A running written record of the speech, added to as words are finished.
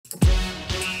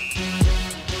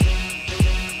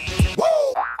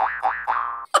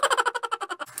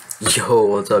Yo,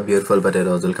 what's up beautiful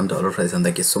potatoes? Welcome to our friends and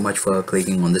thank you so much for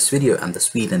clicking on this video and the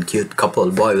sweet and cute couple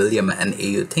Boy William and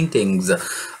AYU Ting Tings.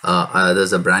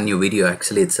 There's a brand new video.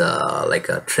 Actually, it's like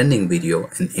a trending video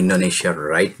in Indonesia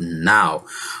right now,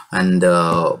 and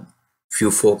few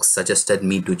folks suggested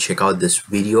me to check out this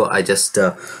video. I just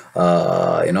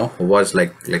watched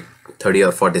like 30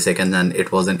 or 40 seconds, and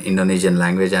it was in Indonesian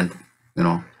language, and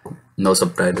no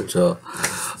subtitles, so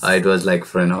it was like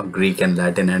for Greek and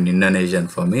Latin and Indonesian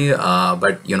for me,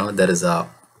 but there is a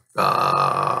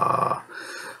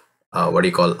what do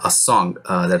you call, a song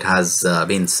that has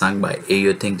been sung by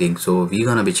AYU Ting Ting, so we're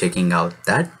gonna be checking out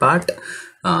that part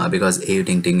because AYU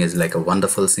Ting Ting is like a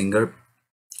wonderful singer,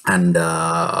 and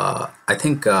I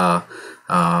think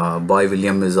Boy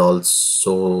William is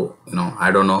also,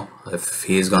 I don't know if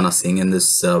he's gonna sing in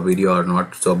this video or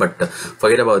not, so but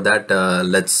forget about that.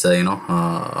 Let's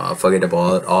forget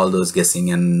about all those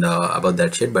guessing and about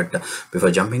that shit. But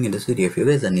before jumping in this video, if you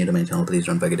guys are new to my channel, please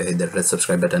don't forget to hit that red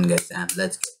subscribe button, guys, and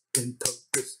let's get into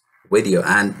this video.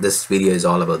 And this video is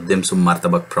all about Dim Sum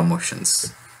Martabak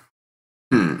promotions.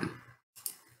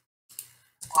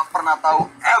 Pernah tahu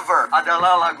ever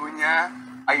adalah lagunya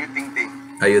AYU Ting Ting.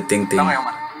 AYU Ting Ting. Tahu yang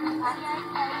mana?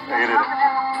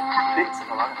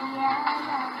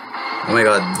 Oh my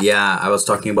god, yeah, I was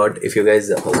talking about, if you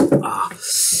guys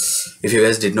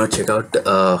did not check out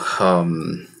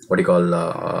what do you call,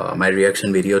 my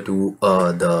reaction video to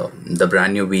the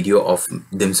brand new video of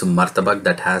Dim Sum Martabak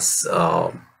that has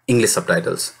English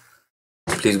subtitles,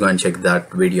 please go and check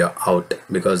that video out,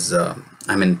 because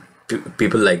I mean,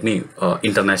 people like me,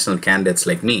 international candidates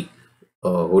like me,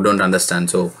 who don't understand,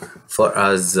 so for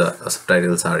us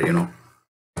subtitles are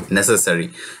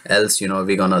necessary, else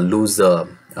we're gonna lose the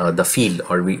feel,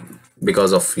 or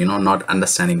because of not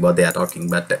understanding what they are talking.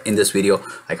 But in this video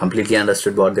I completely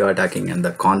understood what they were talking and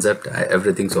the concept,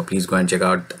 everything, so please go and check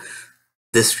out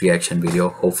this reaction video.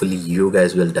 Hopefully you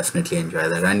guys will definitely enjoy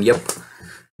that. And yep,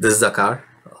 this is the car.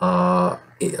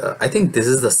 I think this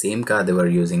is the same car they were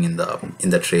using in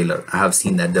the trailer. I have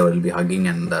seen that they will be hugging,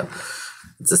 and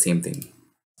it's the same thing.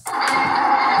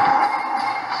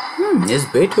 It's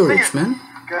way too rich, man.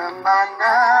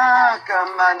 Kemana,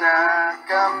 kemana,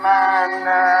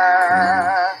 kemana,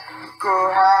 ku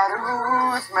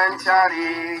harus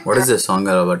mencari. What is this song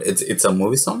about? It's a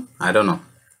movie song? I don't know.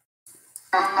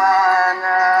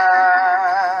 Kemana,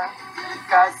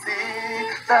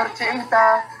 kasih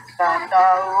tercinta, tak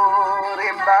tahu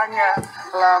rimbanya,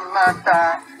 lama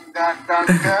tak datang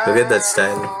ke Look at that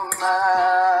style.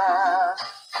 rumah.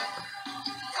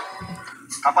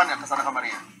 Kapan ya kesana kemari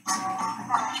ya?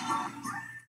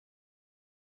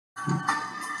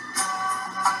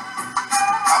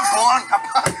 Ampun,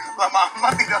 kapan? Lama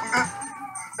amat nih dangdut.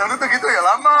 Dangdut tuh gitu ya,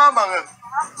 lama banget.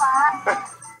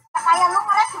 Kayak lu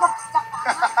ngeliat juga puncak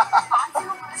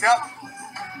Siap.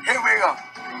 Here we go.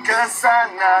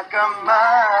 Kesana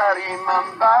kemari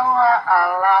membawa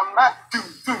alamat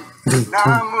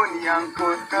namun yang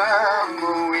ku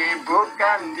temui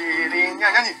bukan dirinya.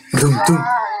 Nyanyi.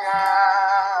 Saya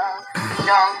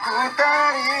yang ku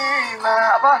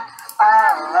terima apa?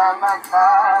 Alamat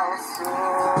palsu.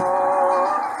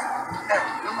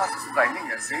 Lu masih suka ini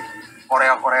gak sih?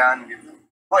 Korea-Koreaan gitu.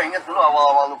 Gue inget dulu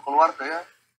awal-awal lu keluar tuh ya,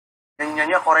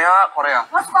 nyanyi-nyanyi Korea.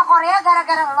 Gue suka Korea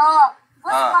gara-gara lo. Gue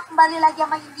suka kembali lagi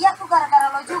sama India tuh gara-gara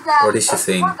lo juga. What is she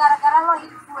saying? Gue gara-gara lo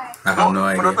hidup gue. I have no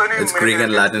idea. It's Greek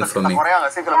and Latin for me. Korea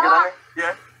gak sih film kita nih?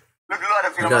 Iya. Lu dulu ada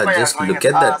film God, apa ya? just look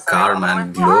at that car,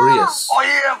 man. Glorious. Oh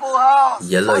iya, Full House.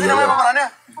 Yellow.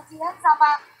 Kecilan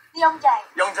sama Yongjai.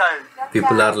 Yongjai.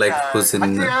 People are like, who's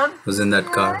in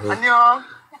that car? Annyeong.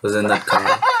 Who's in that car?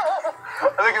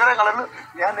 Tapi gimana kalau lu?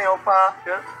 Ya nih opa.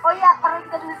 Ya. Oh iya, karena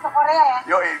kita dulu suka Korea ya.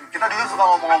 Yo, kita dulu suka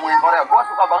ngomongin Korea. Gua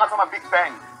suka banget sama Big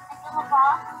Bang.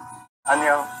 Apa?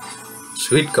 Annyeong.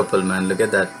 Sweet couple, man. Look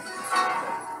at that.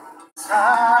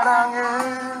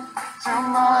 사랑은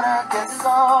주말하겠어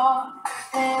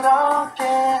이렇게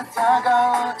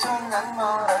다가오준 난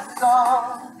몰랐어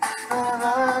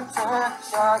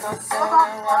흐르트쳐도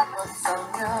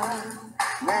생각했으면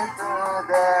내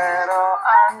뜻대로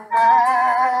안돼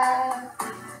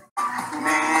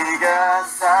네가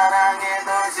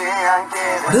사랑해두지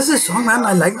않기를 What is this song, man?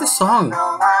 I like this song.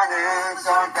 너만은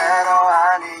절대로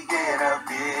아니기를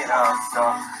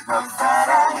빌었어 너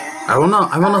사랑해 I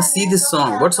wanna see this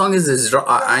song. What song is this?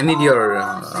 I need your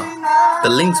the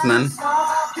links, man.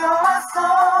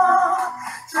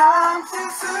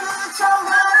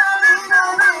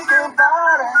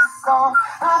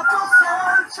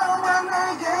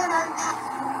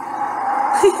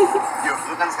 Yuk,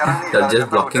 lu kan sekarang nih They're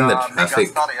just blocking the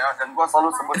traffic. Ya, dan gua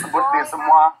selalu sebut-sebut di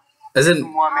semua As in,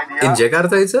 semua media. in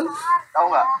Jakarta itself? Tahu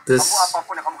nggak? This- Kamu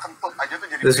apapun yang kamu kentut aja tuh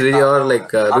jadi This berita. video or like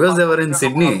because they were in Apapun yang kamu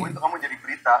Sydney. lakuin tuh kamu jadi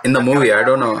berita. In the Dan movie, I gara-gara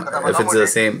don't know aku kata if it's kamu the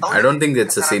deh, same. tahu I don't jadi think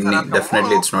it's a Sydney. syarat-syarat kamu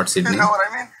Definitely mulu. it's not Sydney. You know what I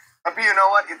mean? Tapi you know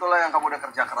what? Itulah yang kamu udah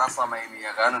kerja keras selama ini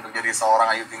ya kan untuk jadi seorang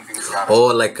Ayu Ting Ting sekarang. Oh,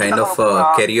 like kind Kita of kalau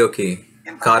buka karaoke,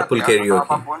 internet carpool ya, karaoke. atau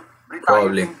apapun, berita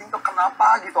Probably. Ayu Ting Ting tuh kenapa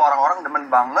gitu orang-orang demen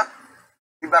banget.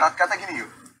 Ibarat kata gini yuk,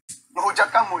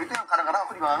 ngehujat kamu itu yang kadang-kadang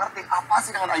aku juga gak ngerti apa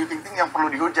sih dengan Ayu Ting Ting yang perlu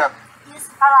dihujat. Yes,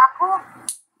 kalau aku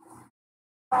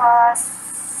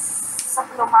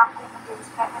sebelum aku menjadi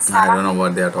kayak I sekarang, don't know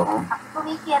what they are talking. aku tuh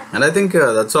mikir, And I think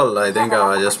that's all. I think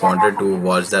I just wanted to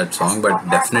watch that song, but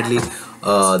definitely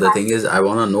the thing is, I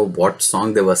want to know what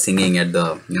song they were singing at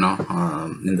the,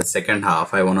 in the second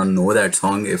half. I want to know that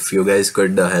song. If you guys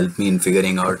could help me in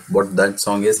figuring out what that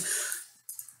song is,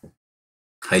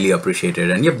 highly appreciated.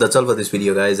 And yep, that's all for this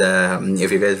video, guys.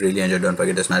 If you guys really enjoyed, don't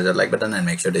forget to smash that like button and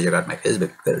make sure to check out my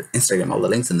Facebook, Instagram, all the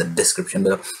links in the description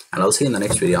below. And I'll see you in the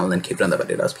next video. And then keep running the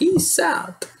potatoes. Peace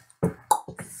out.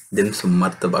 Dim sum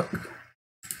martabak.